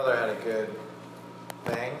Brother had a good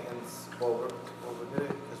thing, and what we're doing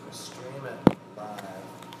because we stream it live.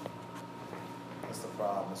 That's the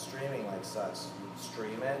problem. The streaming like sucks. You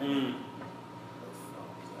stream it.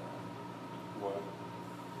 What?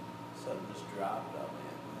 Something just dropped on me.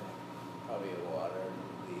 Probably a water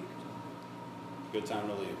leak. Good time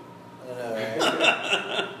to leave. I know,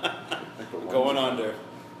 right? Going under.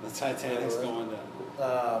 The Titanic's going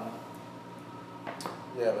down.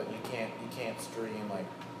 Yeah, but you can't stream like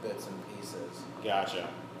bits and pieces. Gotcha.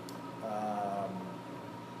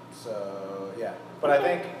 So yeah, but I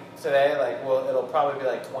think today, like, it'll probably be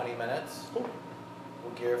like 20 minutes. Cool.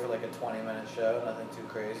 We'll gear for like a 20-minute show, nothing too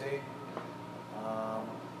crazy.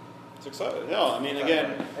 It's exciting. Yeah, I mean,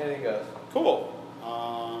 again, anything goes. cool.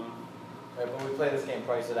 Right, but we play this game,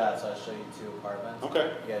 price it out. So I'll show you 2 apartments.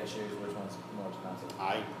 Okay. You gotta choose which one's more expensive.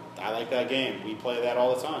 I like that game. We play that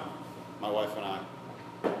all the time. My wife and I.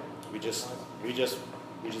 We just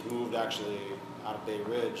moved actually out of Bay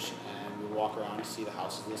Ridge, and we walk around and see the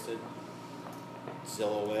houses listed.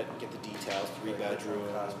 Zillow it, get the details. 3-bedroom,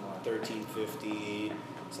 1350,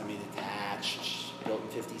 semi-detached, built in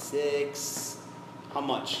 56. How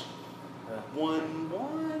much? One.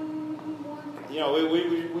 You know,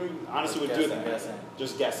 we honestly would do that.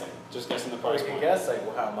 Just guessing the price. We could guess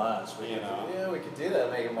like how much. We could do that,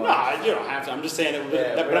 make it more. No, you don't have to. I'm just saying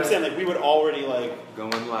that. But I'm saying like we would already like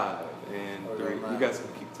going live in 3. You guys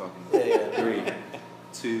can keep talking. Yeah. 3,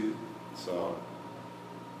 2. So.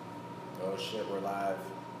 Oh shit, we're live.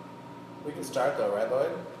 We can start though, right,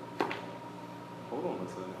 Lloyd? Hold on a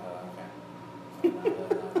second.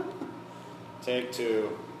 Okay. Take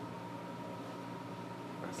 2.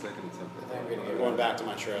 Our second attempt. I think we're gonna Going back to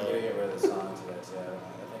my We're trailer. gonna get rid of the song today. So I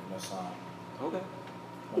think no song. Okay.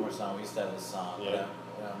 No more song. We used to have this song. Yeah.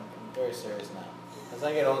 But I'm very serious now. As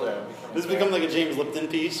I get older, I'm becoming. This has become like a James Lipton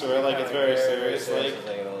piece, where like it's very serious. Like, as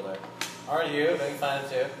I get older. Aren't you? Don't you find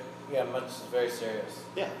it too? Yeah, much is very serious.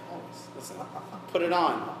 yeah, always. Listen, put it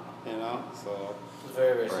on, you know. So. It's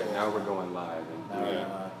very, very All right, serious. now we're going live in Now we're 3,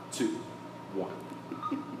 gonna- 2, 1.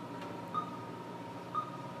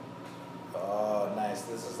 Oh, nice.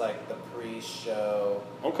 This is like the pre-show.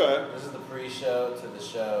 Okay. This is the pre-show to the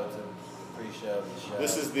show to the pre-show to the show.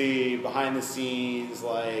 This is the behind the scenes,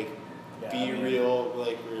 like, real,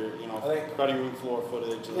 like, cutting room floor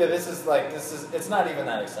footage. Yeah, this is. It's not even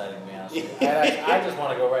that exciting to be honest with you. I just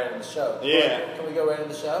want to go right into the show. Yeah. Can we go right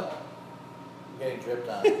into the show? I'm getting dripped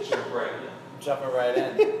on. Jump right in. Jumping right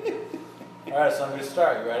in. All right, so I'm going to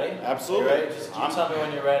start. You ready? Absolutely. You ready? Just tell me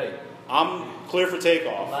when you're ready. I'm clear for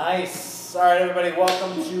takeoff. Nice. All right, everybody.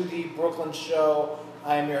 Welcome to the Brooklyn Show.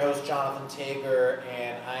 I am your host, Jonathan Tager,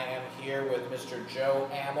 and I am here with Mr. Joe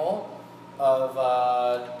Hamill of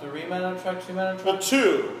 3 Men in a Truck, 2 Men in a Truck? Well,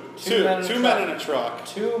 two men in a truck.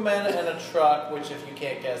 2 Men in a Truck, which, if you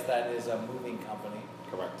can't guess, that is a moving company.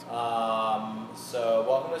 Correct. So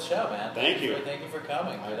welcome to the show, man. Thank you. Thank you for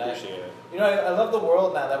coming. I appreciate it. You know, I love the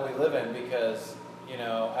world now that we live in because, you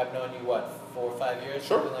know, I've known you, 4 or 5 years?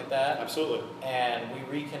 Sure. Something like that? Absolutely. And we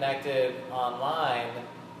reconnected online,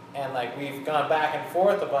 and, like, we've gone back and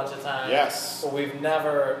forth a bunch of times. Yes. But we've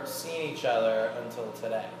never seen each other until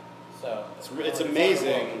today. So It's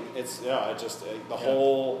amazing. The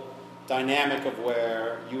whole dynamic of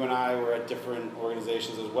where you and I were at different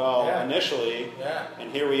organizations as well initially,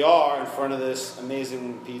 and here we are in front of this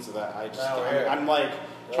amazing pizza that I'm like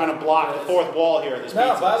trying to block the fourth wall here of this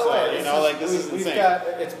pizza. By the way, this is insane.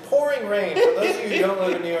 It's pouring rain. For those of you who don't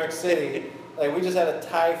live in New York City, like, we just had a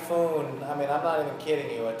typhoon. I mean, I'm not even kidding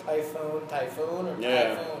you. A typhoon.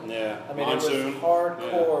 Yeah. I mean, Monsoon. it was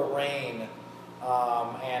hardcore rain.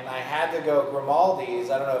 And I had to go Grimaldi's.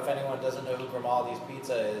 I don't know if anyone doesn't know who Grimaldi's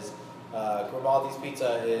Pizza is. Grimaldi's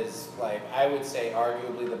Pizza is, like, I would say,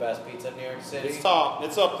 arguably the best pizza in New York City. It's top.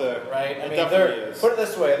 It's up there. Right? It definitely is. Put it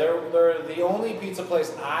this way, they're the only pizza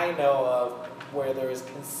place I know of where there is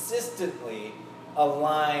consistently a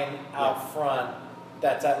line out front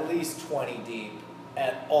that's at least 20 deep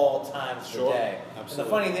at all times of the day. Absolutely. And the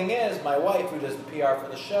funny thing is, my wife, who does the PR for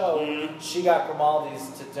the show, she got Grimaldi's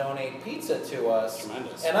to donate pizza to us.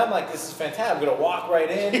 Tremendous. And I'm like, this is fantastic. I'm going to walk right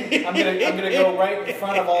in. I'm going to go right in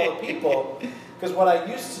front of all the people. Because what I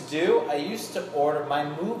used to do, I used to order, my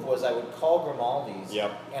move was I would call Grimaldi's,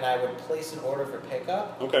 and I would place an order for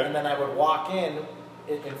pickup, and then I would walk in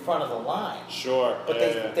front of the line. Sure. But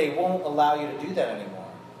they won't allow you to do that anymore.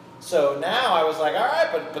 So now I was like, all right,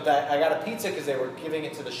 but I got a pizza because they were giving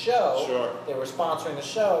it to the show. Sure. They were sponsoring the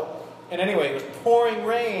show. And anyway, it was pouring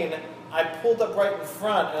rain. I pulled up right in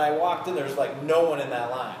front, and I walked in. There was, like, no one in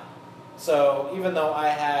that line. So even though I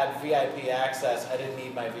had VIP access, I didn't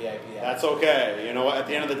need my VIP access. That's okay. You know what? At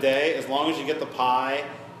the end of the day, as long as you get the pie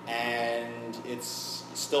and it's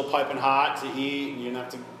still piping hot to eat. And you're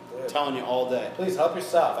not telling you all day. Please help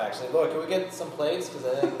yourself. Actually, look, can we get some plates? Because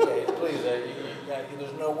I think, please,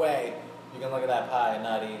 there's no way you can look at that pie and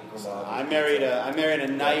not eat. I married a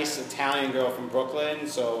nice Italian girl from Brooklyn,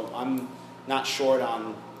 so I'm not short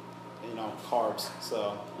on carbs.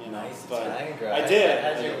 So nice but Italian girl. I did.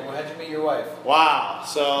 How'd you meet your wife? Wow.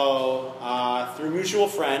 So through mutual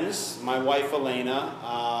friends, my wife Elena,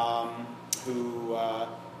 who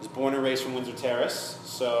was born and raised from Windsor Terrace.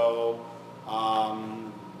 So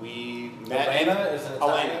we met. Elena is an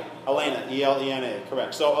Italian. Elena, Elena,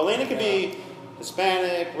 correct. So Elena could be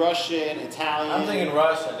Hispanic, Russian, Italian. I'm thinking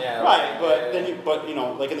Russian, yeah. Right, but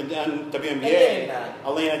like in the WNBA,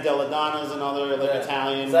 Elena Deladonna is another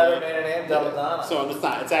Italian. Is that her maiden name, Deladonna? So it's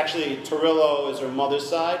not. It's actually Torillo is her mother's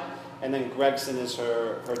side, and then Gregson is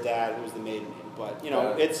her dad, who's the maiden name. But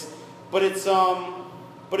it's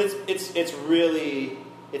really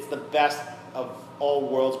the best of all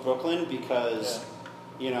worlds Brooklyn because.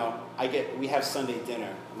 We have Sunday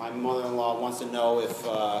dinner. My mother-in-law wants to know if...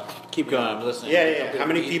 Keep going, I'm listening. Yeah. How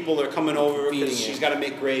many people are coming over because she's got to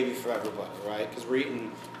make gravy for everybody, right? Because we're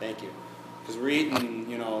eating... Thank you. Because we're eating,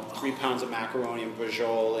 3 pounds of macaroni and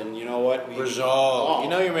brajol, and you know what? Brajol. Oh.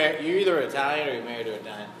 You're either Italian or you're married to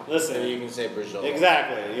Italian. Listen. So you can say brajol.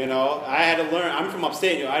 Exactly. I had to learn... I'm from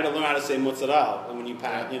upstate, I had to learn how to say mozzarella when you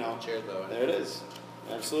pack, Cheers, though. There it is.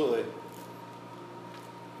 Absolutely.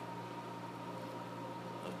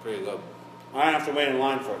 Pretty good. I didn't have to wait in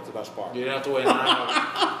line for it. It's the best part. You didn't have to wait in line.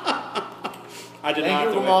 I did not have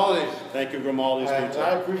to Grimaldi's. Thank you, Grimaldi's. I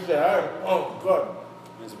appreciate it. Oh, good.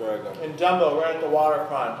 It's very good. In Dumbo, we're at the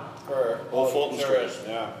waterfront for Old Fulton Street.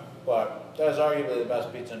 Yeah. But that's arguably the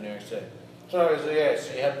best pizza in New York City. So you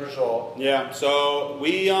had brajol. Yeah. So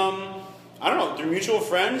we, I don't know, through mutual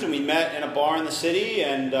friends, and we met in a bar in the city,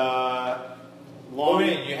 and you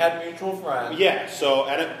had mutual friends. Yeah. So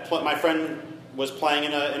my friend was playing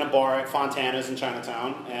in a bar at Fontana's in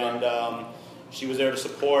Chinatown, and she was there to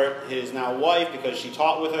support his now wife because she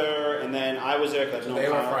taught with her, and then I was there because they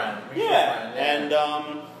were friends. Yeah, and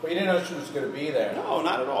but you didn't know she was going to be there. No,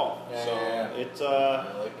 not at all. It's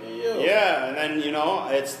look at you. Yeah, and then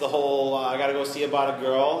it's the whole I got to go see about a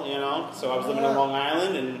girl, So I was living in Long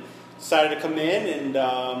Island and decided to come in, and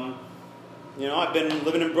I've been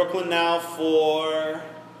living in Brooklyn now for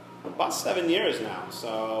about 7 years now.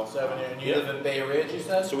 So 7 years. And you live in Bay Ridge, you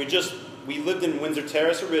said? So we lived in Windsor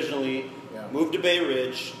Terrace originally, moved to Bay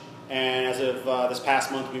Ridge, and as of this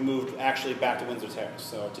past month, we moved actually back to Windsor Terrace.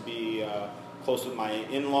 So to be close with my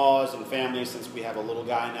in-laws and family, since we have a little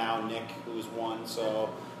guy now, Nick, who's 1.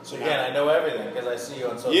 So again, I know everything because I see you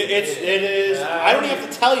on social media. It is. I don't even have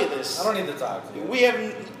to tell you this. I don't need to talk to you.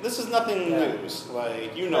 This is nothing news.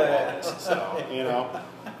 Like all this. So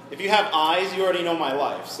if you have eyes, you already know my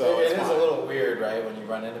life. So it is a little weird, right? When you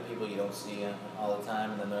run into people you don't see all the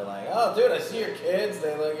time, and then they're like, "Oh, dude, I see your kids.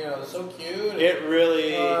 They look, they're so cute." It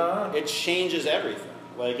really it changes everything.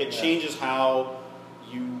 Like it changes how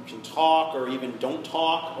you can talk or even don't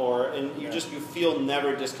talk, and you feel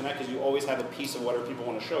never disconnect because you always have a piece of whatever people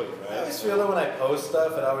want to show you. Right? I always feel that when I post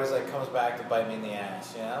stuff, it always comes back to bite me in the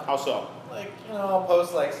ass. How so? I'll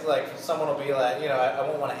post like someone will be like, I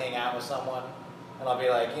won't want to hang out with someone. And I'll be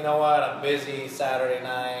like, you know what, I'm busy Saturday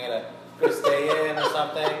night, I'm going to stay in or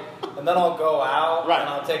something. And then I'll go out and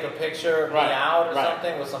I'll take a picture of me out or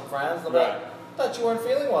something with some friends. They'll be like, I thought you weren't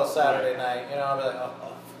feeling well Saturday night. I'll be like, oh.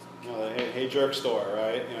 Hey, jerk store,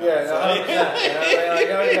 right?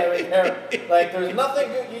 Like, there's nothing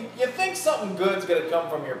good. You think something good's going to come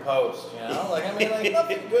from your post,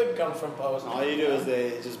 nothing good comes from posts. All you do is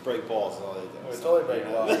they just break balls. That's all they do. They totally break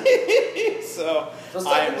balls. So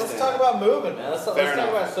let's talk about moving, man. Let's talk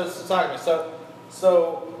about. So talk to me.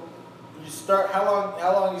 So you start. How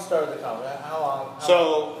long you started the company? How long?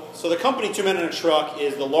 So the company 2 Men in a Truck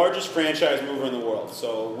is the largest franchise mover in the world.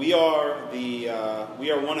 So we are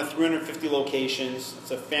one of 350 locations.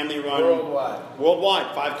 It's a family run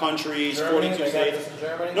worldwide, 5 countries, Germany, 42 states.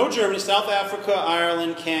 Germany? No, Germany, South Africa,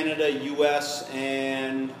 Ireland, Canada, U.S.,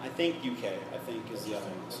 and I think UK. I think is the other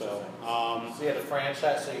one. So you had a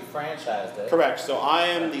franchise. So you franchised it. Correct. So I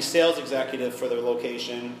am the sales executive for the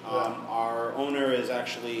location. Our owner is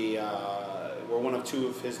actually we're one of 2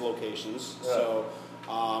 of his locations. Yeah. So.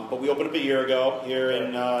 But we opened up a year ago here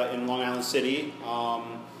in Long Island City.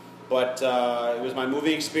 But it was my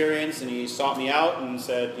moving experience, and he sought me out and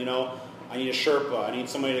said, I need a Sherpa. I need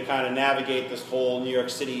somebody to kind of navigate this whole New York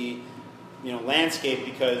City, landscape,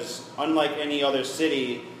 because unlike any other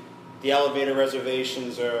city, the elevator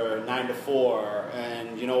reservations are 9 to 4,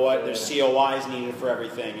 and you know what? There's COIs needed for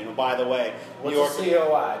everything. You know, by the way, what's New York. a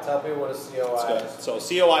COI? Tell people what a COI is. So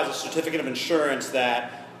COI is a certificate of insurance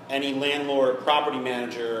that any landlord or property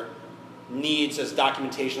manager needs as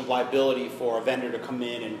documentation of liability for a vendor to come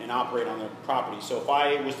in and operate on their property. So if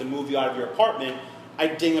I was to move you out of your apartment,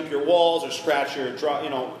 I'd ding up your walls or scratch your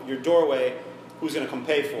doorway. Who's going to come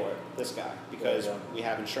pay for it? This guy, because we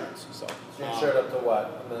have insurance. So you're insured up to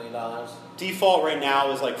what? $1 million? Default right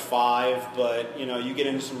now is like 5, but you get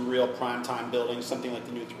into some real prime time buildings, something like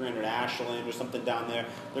the new 300 Ashland or something down there.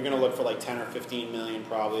 They're going to look for like 10 or 15 million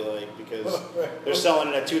probably, like because they're selling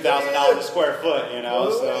it at $2,000 a square foot.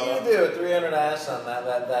 What do you do with 300 Ashland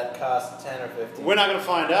that costs 10 or 15? We're not going to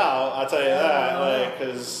find out. I'll tell you that,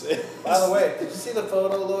 because. By the way, did you see the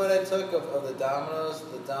photo, Lloyd, I took of the Domino's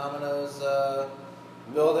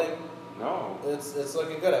building? No. It's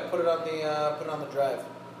looking good. I put it on the drive.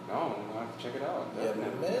 No, I'll have to check it out. Yeah, we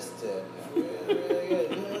missed it. Really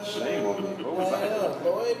good. Shame on me. What was that?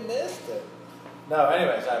 Lloyd missed it. No,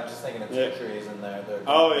 anyways, I'm just thinking of two trees and their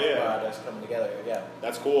projects coming together. Yeah.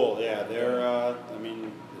 That's cool. Yeah, they're.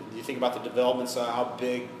 You think about the developments, how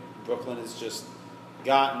big Brooklyn has just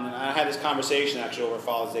gotten. And I had this conversation actually over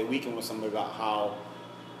Father's Day weekend with somebody about how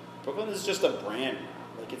Brooklyn is just a brand now.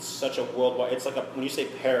 Like it's such a worldwide. It's like when you say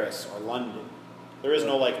Paris or London, there is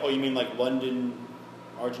no like. Oh, you mean like London,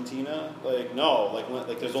 Argentina? Like no, like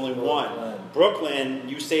there's only one. Brooklyn.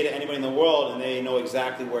 You say to anybody in the world, and they know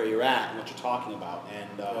exactly where you're at and what you're talking about.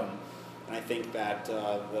 And I think that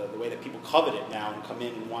the way that people covet it now and come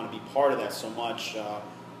in and want to be part of that so much.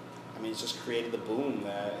 It's just created the boom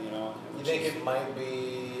that You think it might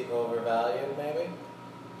be overvalued, maybe?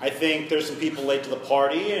 I think there's some people late to the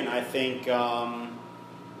party, and I think.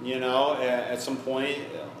 At some point,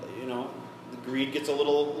 the greed gets a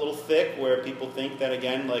little thick where people think that,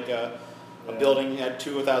 again, like a building at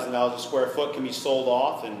 $2,000 a square foot can be sold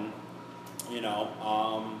off, and,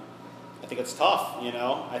 I think it's tough,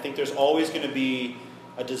 I think there's always going to be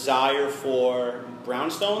a desire for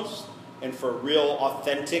brownstones and for real,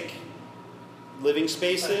 authentic living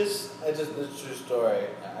spaces. This is a true story.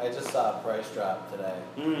 I just saw a price drop today.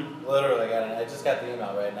 Mm. Literally, I just got the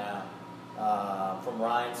email right now. From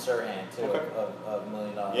Ryan Serhant, too, of $1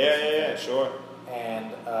 Million. Yeah, sure.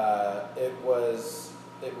 And it was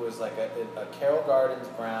like a Carroll Gardens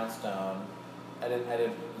brownstone. I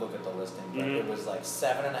didn't look at the listing, but it was like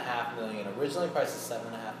 $7.5 million. Originally priced at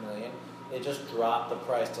 $7.5 million. It just dropped the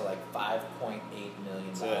price to like $5.8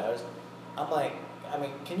 million. I'm like,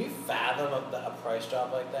 can you fathom a price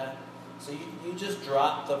drop like that? So you just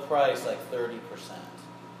dropped the price like 30%.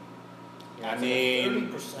 30%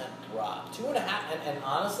 drop, 2.5, and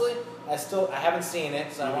honestly, I haven't seen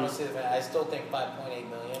it, so I want to see I still think $5.8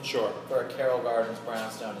 million. Sure. For a Carroll Gardens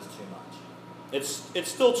brownstone is too much. It's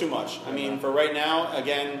still too much. For right now,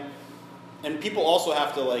 again, and people also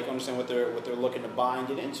have to understand what they're looking to buy and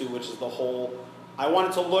get into, which is the whole. I want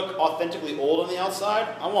it to look authentically old on the outside.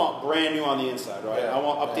 I want brand new on the inside, right? I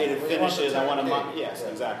want updated finishes. I want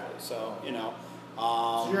exactly. So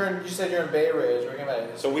so you said you're in Bay Ridge.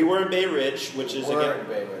 So we were in Bay Ridge, which is we're in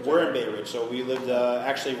Bay Ridge. We're in Bay Ridge. So we lived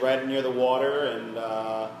actually right near the water, and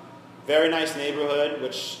very nice neighborhood.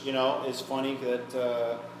 Which is funny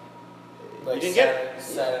that you didn't get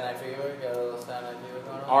Saturday Night Fever. You got a little Saturday Night Fever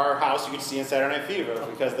going on. Our house, you could see in Saturday Night Fever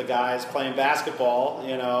because the guys playing basketball,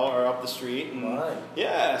 are up the street. And, right.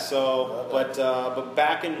 Yeah. So, but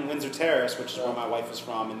back in Windsor Terrace, which is where my wife is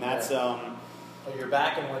from, and that's. Oh, you're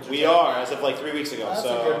back in Windsor. We are, as of like 3 weeks ago.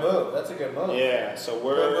 That's a good move. Yeah, so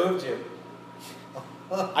Who moved you?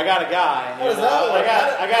 I got a guy. How does that work?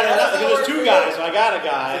 I got another. Because there's two guys, so I got a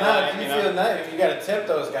guy. If you feel nice, you got to tip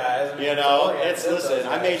those guys. Listen.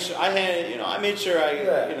 I made sure. I'm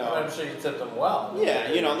sure you tipped them well. Yeah,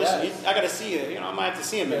 listen. I got to see you. I might have to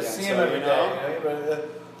see him again. See him every day.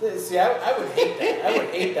 See, I would hate that. I would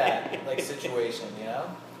hate that situation.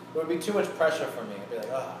 It would be too much pressure for me. I'd be like,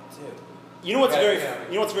 oh, dude. You know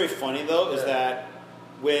what's very funny though is that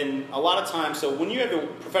when a lot of times, so when you have a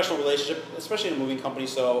professional relationship, especially in a moving company,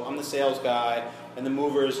 so I'm the sales guy and the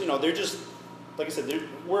movers, they're just like I said,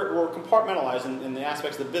 we're compartmentalized in the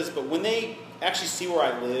aspects of the business. But when they actually see where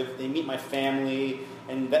I live, they meet my family,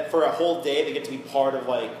 and that for a whole day they get to be part of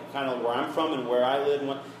kind of where I'm from and where I live.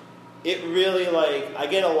 And it really I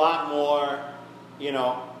get a lot more,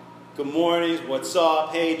 good mornings, what's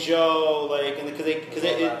up, hey Joe, because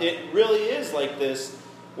it really is like this,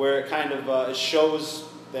 where it kind of it shows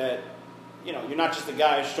that you're not just a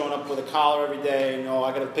guy who's showing up with a collar every day. I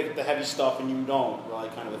got to pick up the heavy stuff and you don't,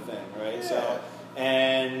 kind of a thing, right? Yeah. So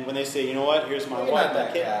And when they say, you know what, here's my You're wife, not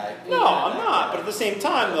that kid. guy. No, You're not I'm that not. guy. But at the same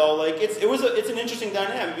time, though, like it's an interesting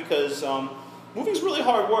dynamic because moving's really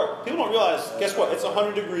hard work. People don't realize. Guess what? It's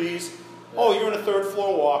 100 degrees. Yeah. Oh, you're in a third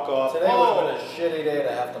floor walk up. Today would have been a shitty day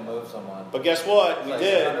to have to move someone. But guess what? We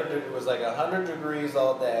did. It was like 100 degrees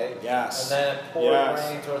all day. Yes. And then it poured Yes.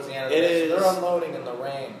 rain towards the end of the It day. So is. they're unloading in the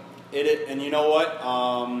rain. And you know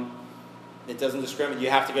what? It doesn't discriminate. You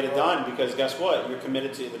have to get it done because guess what? You're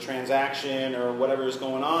committed to the transaction or whatever is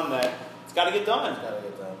going on. That it's got to get done. It's got to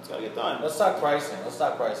get done. It's got to get done. Let's talk pricing.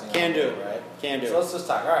 Can do. Right? Can do. So let's just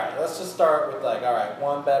talk. All right. Let's just start with like, all right,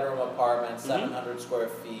 1-bedroom apartment, 700 square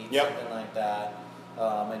feet, Yep. something like that.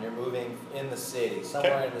 And you're moving in the city,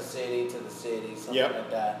 somewhere in the city to the city, something Yep.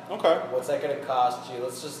 like that. Okay. What's that going to cost you?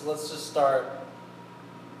 Let's just start.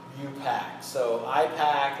 You pack. So I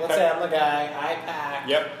pack. Let's say I'm the guy. I pack.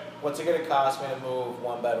 Yep. What's it going to cost me to move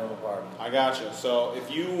 1-bedroom apartment? I gotcha. So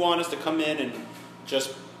if you want us to come in and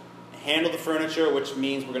just handle the furniture, which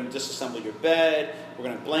means we're going to disassemble your bed, we're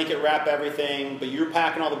going to blanket wrap everything, but you're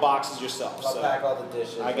packing all the boxes yourself. I'll so pack all the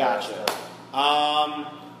dishes. I all gotcha. that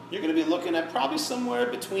stuff. You're going to be looking at probably somewhere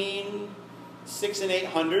between 600 and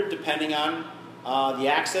 800, depending on the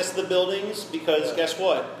access to the buildings. Because Yeah. guess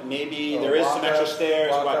what? Maybe So there is some walk extra up,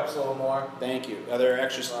 stairs. Walk but- up's a little more. Thank you. Are there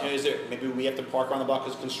extra? Wow. Is there? Maybe we have to park on the block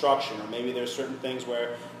because of construction, or maybe there's certain things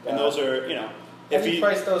where, and Yeah. those are, How do you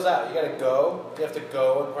price those out? You got to go. You have to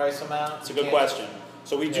go and price them out. It's a You good can't- question.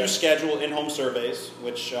 So we do Yeah. schedule in-home surveys,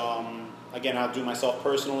 which again I'll do myself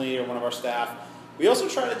personally or one of our staff. We also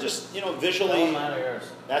try to just visually. Oh, mine or yours?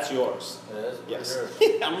 That's yours. It is. Yes,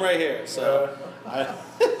 Yours. I'm right here. So. I,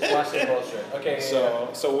 Watch the bullshit. Okay. so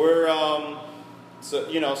we're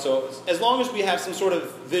so as long as we have some sort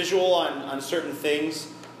of visual on certain things,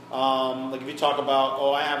 like if you talk about,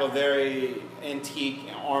 oh, I have a very antique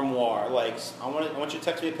armoire, like I want you to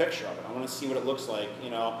text me a picture of it. I want to see what it looks like,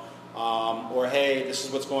 or hey, this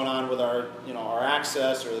is what's going on with our our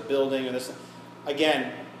access or the building or this.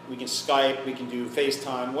 Again, we can Skype, we can do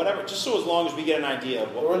FaceTime, whatever. Just so as long as we get an idea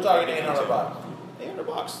of what We're talking $800.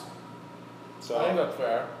 $800. So I think that's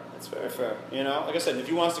fair. that's very fair. Like I said, if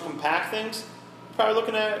you want us to compact things, you're probably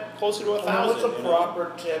looking at closer to 1,000. What's a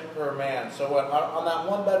proper tip per man? So what on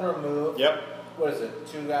that 1-bedroom move? Yep. What is it?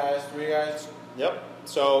 2 guys, 3 guys? Yep.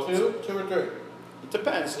 So 2 or 3? it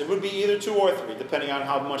depends. It would be either 2 or 3, depending on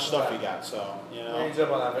how much stuff Okay. you got. So Range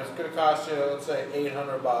up on that. But it's going to cost you, let's say,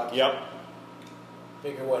 $800. Yep.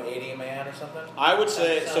 Figure what, 80 a man or something? I would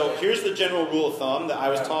say Sound so. good? Here's the general rule of thumb that I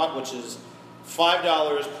was Yeah. taught, which is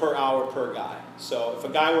 $5 per hour per guy. So if a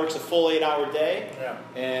guy works a full 8-hour day,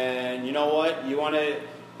 Yeah. and you know what, you want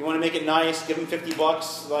to make it nice, give him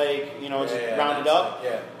 $50, like just round it that's up.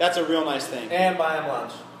 Yeah. That's a real nice thing. And buy him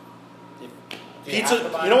lunch. Do you Pizza. have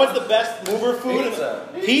to buy You know what's lunch? the best mover food? Pizza.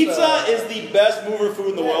 Pizza is the best mover food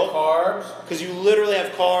in the Yeah, world Carbs. because you literally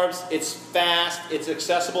have carbs. It's fast. It's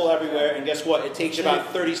accessible everywhere, and guess what? It takes you about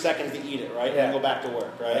 30 seconds to eat it, right? Yeah. And then go back to work,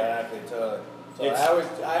 right? Exactly, totally. So It's-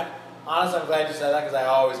 honestly, I'm glad you said that because I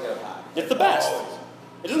always get a pie. It's the best. Always.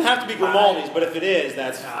 It doesn't have to be Grimaldi's, but if it is,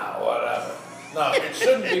 that's Whatever. No, it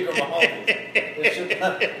shouldn't be Grimaldi. It should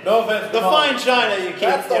not. No offense. the Grimaldi. fine china. You keep,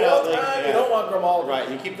 That's the you know, one like, time yeah. you don't want Grimaldi. Right,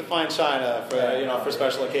 you keep the fine china for for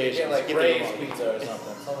special You occasions. get like Keep the Ray's Grimaldi. pizza or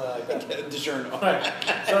something like that. DiGiorno.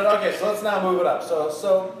 Right. So let's now move it up.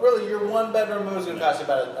 So really, your 1-bedroom move is going to cost you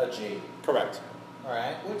about a G. Correct. All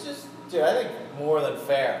right, which is, dude, I think more than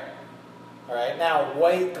fair. All right, now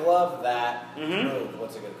white glove that move.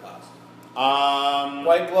 What's it going to cost?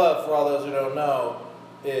 White glove, for all those who don't know,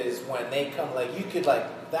 is when they come. Like you could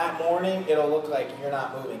that morning, it'll look like you're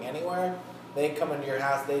not moving anywhere. They come into your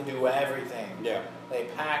house, they do everything. Yeah. They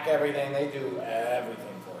pack everything. They do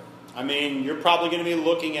everything for you. I mean, you're probably going to be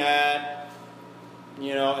looking at,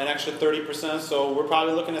 an extra 30%. So we're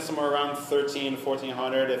probably looking at somewhere around 1,300 to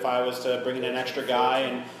 1,400 if I was to bring in an extra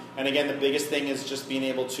guy. And again, the biggest thing is just being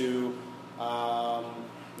able to,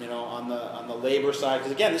 on the labor side,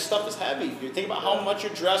 because again, this stuff is heavy. You think about how much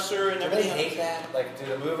your dresser and Do they everything. hate that? Like, do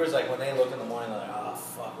the movers, when they look in the morning, they're like, oh,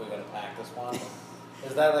 fuck, we gotta pack this one?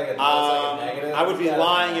 Is that like a negative? I would be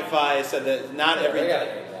lying if I said that not every. They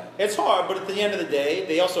gotta hate that. It's hard, but at the end of the day,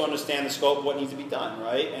 they also understand the scope of what needs to be done,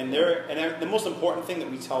 right? And the most important thing that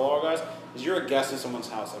we tell our guys is you're a guest in someone's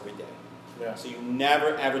house every day. Yeah. So you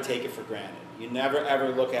never ever take it for granted. You never ever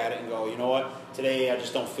look at it and go, you know what? Today I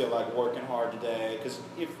just don't feel like working hard today, because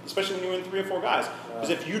especially when you're in 3 or 4 guys. Because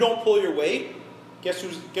if you don't pull your weight, guess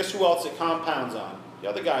who else it compounds on? The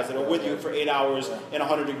other guys that are with you for 8 hours in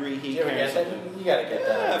 100-degree heat. You ever get that? You gotta get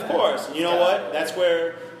that. Yeah, of course. And you know what? That's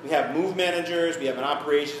where we have move managers, we have an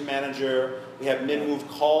operations manager, we have mid-move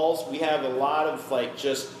calls. We have a lot of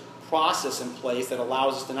just process in place that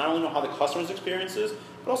allows us to not only know how the customer's experience is,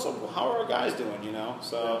 but also how are our guys doing, you know?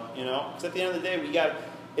 So, you know, because at the end of the day,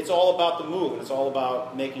 it's all about the move, and it's all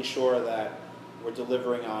about making sure that we're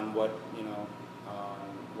delivering on what, you know,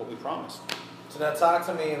 what we promised. So now talk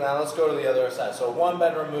to me, now let's go to the other side. So 1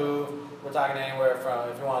 bedroom move, we're talking anywhere from,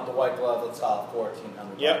 if you want the white glove, let's call it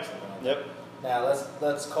 $1,400. Yep. Yep. Now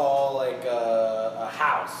let's call like a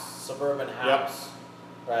house, suburban house,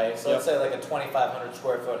 right? So let's say like a 2,500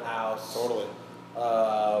 square foot house. Totally.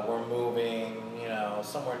 We're moving, you know,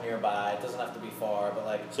 somewhere nearby. It doesn't have to be far, but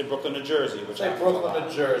like say Brooklyn, New Jersey. Which say Brooklyn,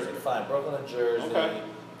 New Jersey. Fine, Brooklyn, New Jersey. Okay.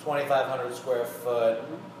 2,500 square foot,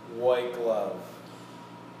 white glove.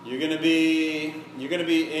 You're gonna be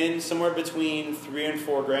in somewhere between $3,000 and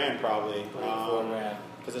 $4,000 probably. 3 and 4 grand.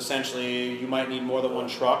 Because essentially you might need more than one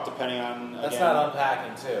truck depending on. That's not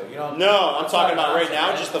unpacking too. You don't. No, I'm talking about right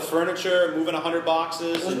now just the furniture, moving 100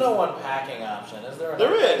 boxes. There's no unpacking option, is there?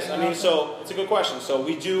 There is. I mean, so it's a good question. So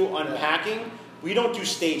we do unpacking. We don't do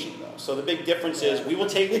staging though. So the big difference is we will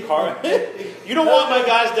take the car. You don't want my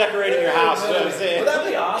guys decorating your house. You know what I'm saying? Would that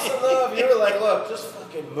be awesome though? If you were like, look, just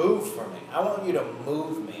fucking move for me. I want you to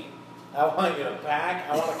move me. I want you to pack.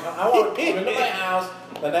 I want to come into my house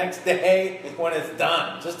the next day when it's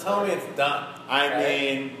done. Just tell me it's done. I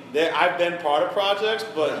mean, I've been part of projects,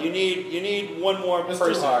 but you need one more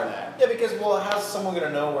person. Too hard. Yeah, because how's someone gonna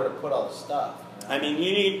know where to put all the stuff? You know? I mean,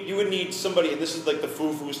 you would need somebody. And this is like the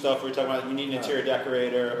foo-foo stuff we're talking about. You need an interior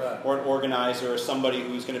decorator or an organizer or somebody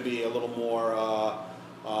who's going to be a little more.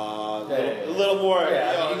 A little more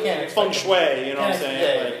you can't feng shui, you know what I'm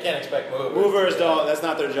saying? Like, you can't expect movers. Movers don't. That's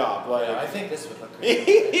not their job. Like, I think this would look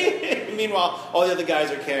great. Meanwhile, all the other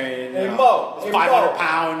guys are carrying a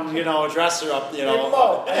 500-pound, dresser up, Hey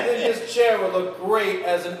Mo, I think this chair would look great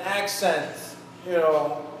as an accent,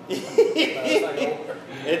 No, it's not gonna work.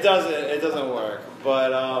 It doesn't work.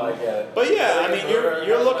 But I get it. But yeah, I mean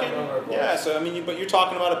you're looking. Yeah, so I mean, but you're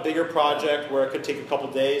talking about a bigger project where it could take a couple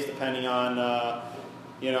days, depending on.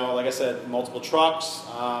 Like I said, multiple trucks,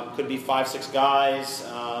 could be 5-6 guys.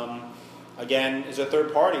 Again, is a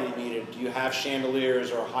third party needed? Do you have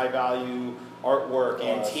chandeliers or high value artwork,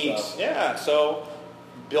 antiques? Yeah, so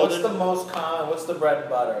building. What's the most common? What's the bread and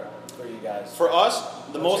butter for you guys? For us,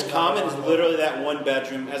 the most common is literally that 1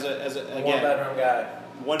 bedroom. As a again, 1 bedroom guy.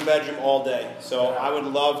 1 bedroom all day. So I would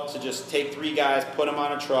love to just take 3 guys, put them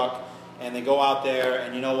on a truck, and they go out there.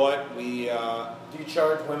 And you know what? Do you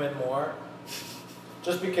charge women more?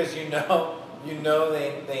 Just because they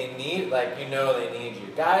need you.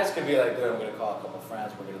 Guys could be like, dude, I'm gonna call a couple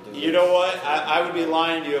friends. We're gonna do. You know what? I would be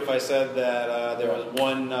lying to you if I said that there was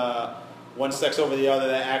one sex over the other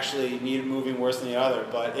that actually needed moving worse than the other.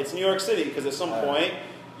 But it's New York City because at some point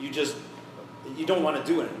you don't want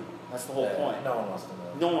to do it. That's the whole point. No one wants to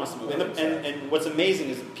move. No one wants to move. And what's amazing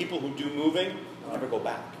is people who do moving never go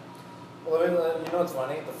back. Well, you know what's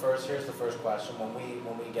funny? Here's the first question. When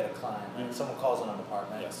we get a client, right? Someone calls on an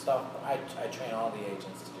apartment, stuff. I train all the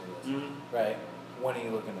agents to do this, right? When are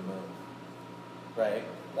you looking to move? Right?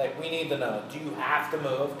 Like, we need to know, do you have to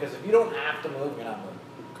move? Because if you don't have to move, you're not moving.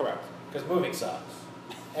 Correct. Because moving sucks.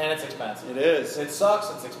 And it's expensive. It is. It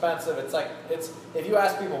sucks, it's expensive. If you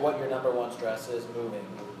ask people what your number one stress is, moving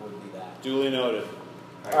would be that. Duly noted.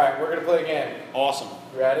 All right, we're going to play a game. Awesome.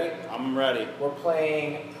 You ready? I'm ready. We're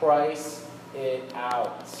playing Price It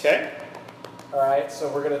Out. Okay. All right, so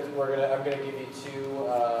I'm gonna give you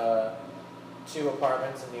two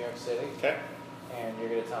apartments in New York City. Okay. And you're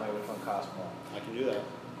gonna tell me which one costs more. I can do that.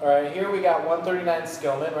 All right, here we got 139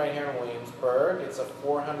 Skillman right here in Williamsburg. It's a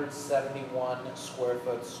 471 square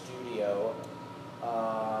foot studio.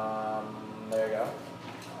 There you go.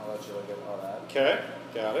 I'll let you look at all that. Okay,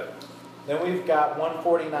 got it. Then we've got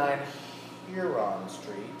 149 Huron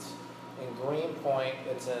Street in Greenpoint.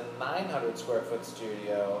 It's a 900 square foot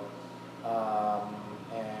studio.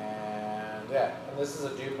 And this is a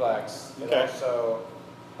duplex. It also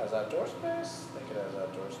has outdoor space. I think it has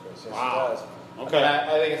outdoor space. Yes, it does. Okay.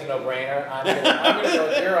 I think it's a no-brainer. I'm gonna go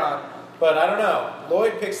with Huron, but I don't know.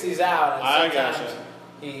 Lloyd picks these out, and sometimes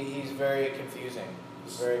he's very confusing.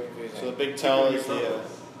 He's very confusing. So the big tell is the.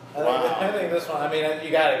 I think this one. I mean,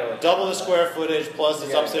 you gotta go with double the square footage plus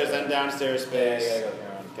it's upstairs and downstairs space. Yeah, you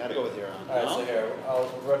gotta go with Huron. Gotta go with Huron. All right,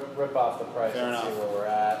 so here I'll rip off the price and see where we're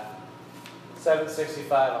at.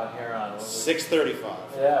 $765 on Huron. $635.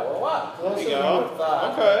 Yeah, well, wow. There you go.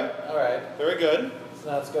 Okay. All right. Very good. So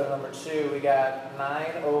now let's go to number 2. We got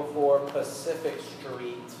 904 Pacific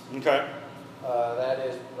Street. Okay. That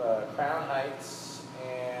is Crown Heights,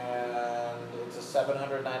 and it's a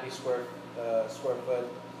 790 square foot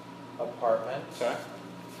apartment. Okay.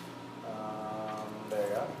 There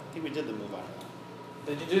you go. I think we did the move on that.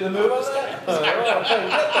 Did you do the move on that? Oh, get the fuck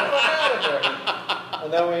out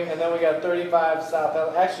of here. And then we got 35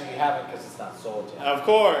 South. Actually, you haven't because it's not sold yet. Of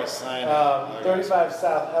course. I know. 35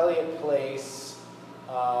 South Elliott Place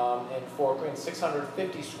in Fort Greene,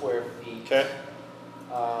 650 square feet. Okay.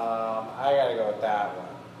 I gotta go with that one.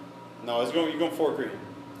 No, you're going Fort Greene.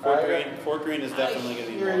 Fort Greene is definitely going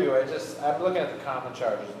to be more. I hear you. I'm looking at the common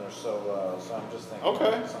charges and they're so low, so I'm just thinking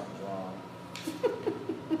something's wrong.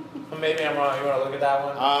 Maybe I'm wrong. You want to look at that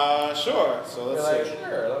one? Sure. So let's see.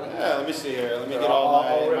 Sure. Let me see here. Let me get all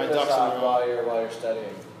my ducks in a row. While you're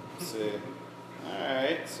studying. Let's see. All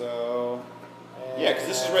right. So yeah, because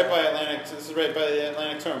this is right by Atlantic. This is right by the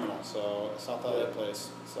Atlantic Terminal. So South Elliott Place.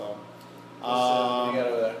 So. What do you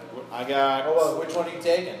got over there? I got. Oh, well, which one are you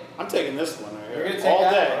taking? I'm taking this one right here. You're gonna take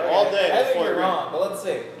that one? All day. I think you're wrong, but let's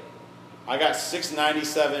see. I got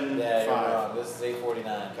 697. Yeah, you're wrong. This is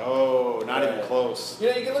 849. Oh, not even close. You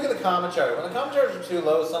know, you can look at the common charge. When the common charges are too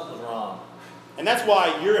low, something's wrong. And that's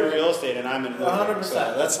why you're in real estate and I'm in real estate. 100%.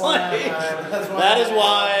 So that's why. That is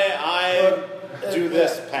why I do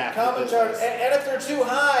this path. Common charges, and if they're too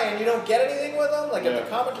high and you don't get anything with them, like if the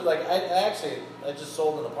common charge, like I just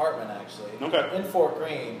sold an apartment in Fort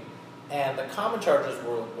Greene, and the common charges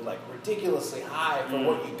were like ridiculously high for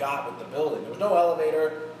what you got with the building. There was no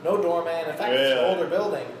elevator, no doorman. In fact, it's an older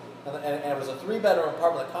building, and it was a 3-bedroom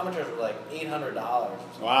apartment. The common charges were like $800 or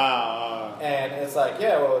something. Wow. And it's like,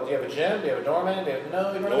 yeah, well, do you have a gym? Do you have a doorman?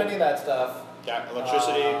 No, you don't have any of that stuff. Got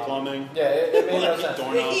electricity, plumbing. Yeah, it made no sense. The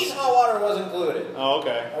heat and hot water was included. Oh,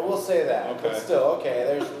 okay. I will say that. Okay. But still, okay,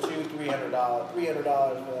 there's $300 for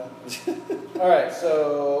that. All right,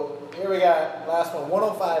 so here we got last one,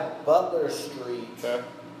 105 Butler Street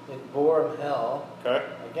in Borum Hill. Okay.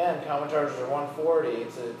 Again, common charges are 140.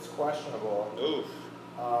 It's questionable. Oof.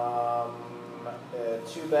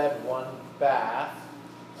 2-bed, 1 bath.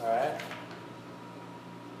 All right.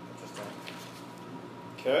 Interesting.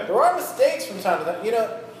 Okay. There are mistakes from time to time. You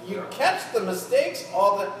know, you catch the mistakes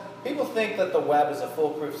all the... People think that the web is a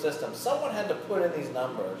foolproof system. Someone had to put in these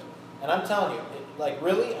numbers. And I'm telling you,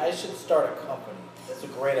 really, I should start a company. That's a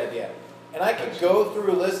great idea. And I could go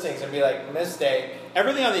through listings and be like, mistake.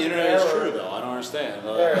 Everything on the internet is true, though. I don't understand.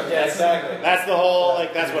 Yeah, exactly. That's the whole,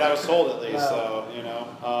 that's what I was told at least, so, you know.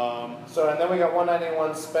 So, and then we got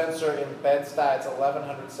 191 Spencer in Bed-Stuy. It's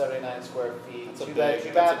 1,179 square feet. That's a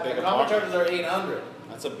big The common charges are 800.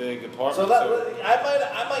 That's a big apartment. So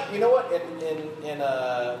I might, you know what? In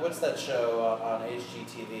what's that show on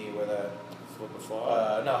HGTV where the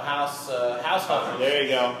House Hunters. There you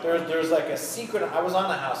go. There's like a secret. I was on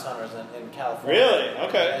the House Hunters in California. Really?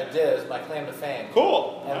 Okay. I did. It was my claim to fame.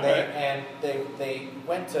 Cool. And they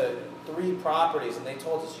went to 3 properties and they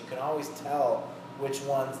told us you can always tell which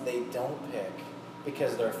ones they don't pick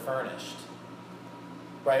because they're furnished.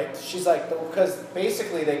 Right? She's like, because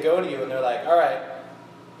basically they go to you and they're like, all right,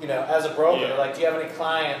 you know, as a broker, they're like, do you have any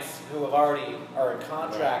clients who are in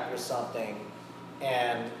contract with something?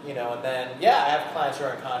 And, you know, and then, I have clients who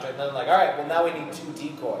are in contract. And then they're like, all right, well, now we need 2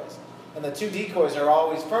 decoys. And the 2 decoys are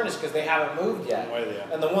always furnished because they haven't moved yet.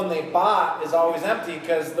 And the one they bought is always empty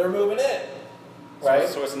because they're moving in. Right?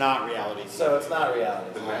 So it's not reality. So it's not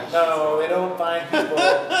reality. No, they don't find people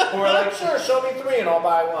who are like, sure, show me 3 and I'll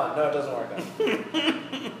buy 1. No, it doesn't work out.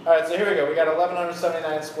 All right, so here we go. We got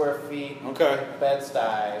 1,179 square feet. Okay.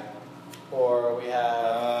 Bed-Stuy. Or we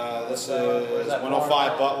have... this is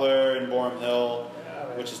 105 Butler in Borum Hill,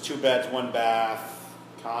 which is 2 beds, 1 bath,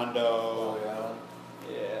 condo.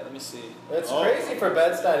 Yeah, let me see. It's crazy for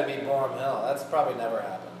Bed-Stuy to be Borum Hill. That's probably never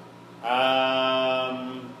happened.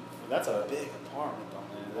 That's a big apartment, though,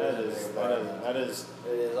 man. That is.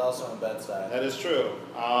 It is also in Bed-Stuy. That is true.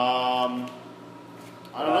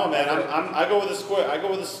 I don't know, man. I go with the square. I go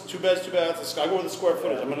with this 2 beds, 2 baths. I go with the square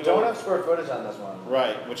footage. I'm gonna don't have square footage on this one.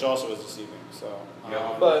 Right, which also is deceiving. So.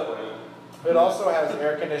 But it also has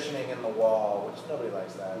air conditioning in the wall, which nobody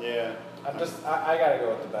likes that. Yeah. I gotta go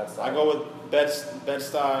with the Bed-Stuy. I go with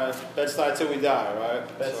Bed-Stuy till we die,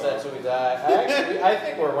 right? Bed-Stuy till we die. I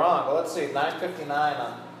think we're wrong, but let's see, 959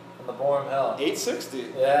 on the Borum Hill.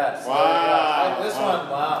 860. Yeah. So wow. One,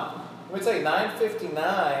 wow. Let me tell you,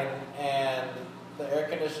 959 and the air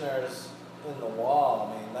conditioner's in the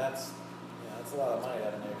wall. I mean, that's a lot of money to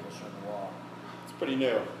have an air conditioner in the wall. It's pretty new.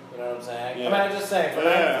 You know what I'm saying? Yeah. I mean, I'm just saying, for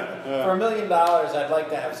 $1 million, I'd like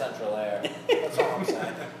to have central air. That's all I'm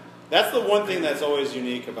saying. That's the one thing that's always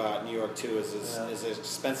unique about New York, too, is as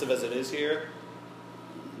expensive as it is here,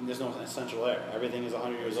 there's no central air. Everything is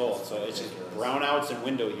 100 years old, so it's just brownouts and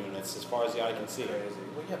window units as far as the eye can see. Crazy.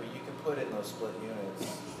 Well, yeah, but you can put in those split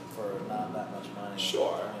units for not that much money.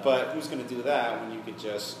 Sure, but who's going to do that when you could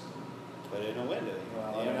just put it in a window.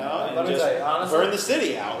 Well, You know, let and me just tell you, honestly, burn the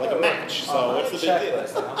city out like a match. So what's the big deal?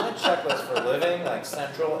 On my checklist for living, like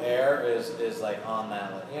central air is like on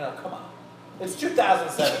that list. You know, come on. It's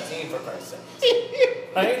 2017 for Christ's sake,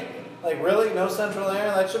 right? Like really, no central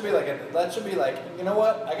air. That should be like you know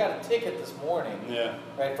what? I got a ticket this morning. Yeah.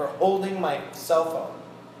 Right, for holding my cell phone.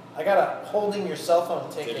 I got a holding your cell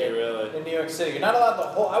phone ticket in New York City. You're not allowed to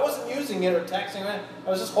hold. I wasn't using it or texting it. I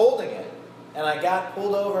was just holding it, and I got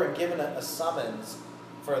pulled over and given a summons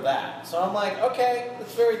for that. So I'm like, okay,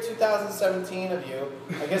 it's very 2017 of you.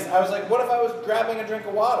 I guess I was like, what if I was grabbing a drink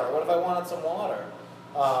of water? What if I wanted some water?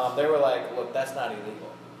 They were like, look, that's not illegal.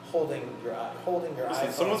 Holding your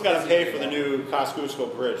iPhone. Someone's got to pay for the new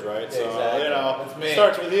Kosciuszko Bridge, right? So exactly. you know, it's me. It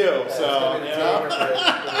starts with you. Yeah, so you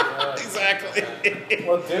know, exactly.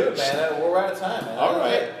 Well, dude, man, we're out of time, man. All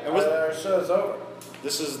right, our show's over.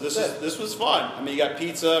 This was fun. I mean, you got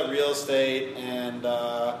pizza, real estate, and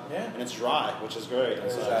it's dry, which is great.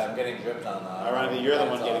 I'm getting dripped on. Ironically, you're the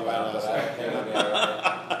one getting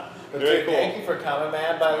Very cool. Thank you for coming,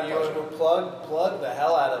 man. By you plug the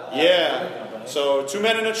hell out of So 2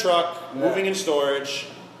 men in a truck, moving and storage,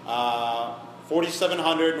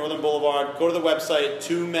 4700 Northern Boulevard. Go to the website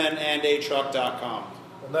 2menandatruck.com.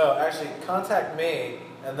 Well, no, actually, contact me,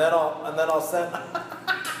 and then I'll send.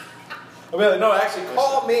 I'll be like, no, actually,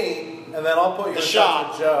 call me, and then I'll put you in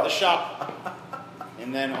touch with Joe. The shop.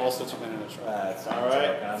 And then also 2 men in a truck. All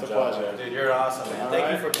right. It's a pleasure. Dude, you're awesome, man. Thank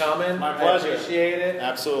you for coming. My pleasure. I appreciate it.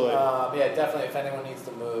 Absolutely. Yeah, definitely. If anyone needs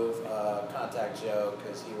to move, contact Joe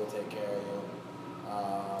because he will take care of you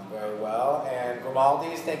very well. And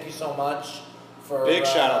Grimaldi's, thank you so much for big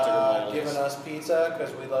shout out to Grimaldi's giving us pizza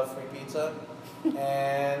because we love free pizza.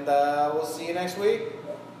 And we'll see you next week.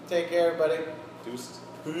 Take care, everybody. Deuces.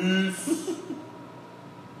 Peace.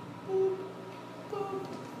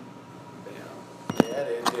 Yeah, it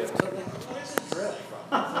is. Yeah. Where's the drip from?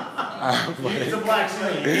 It's a black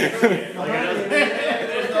screen.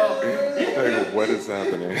 What is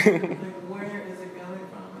happening?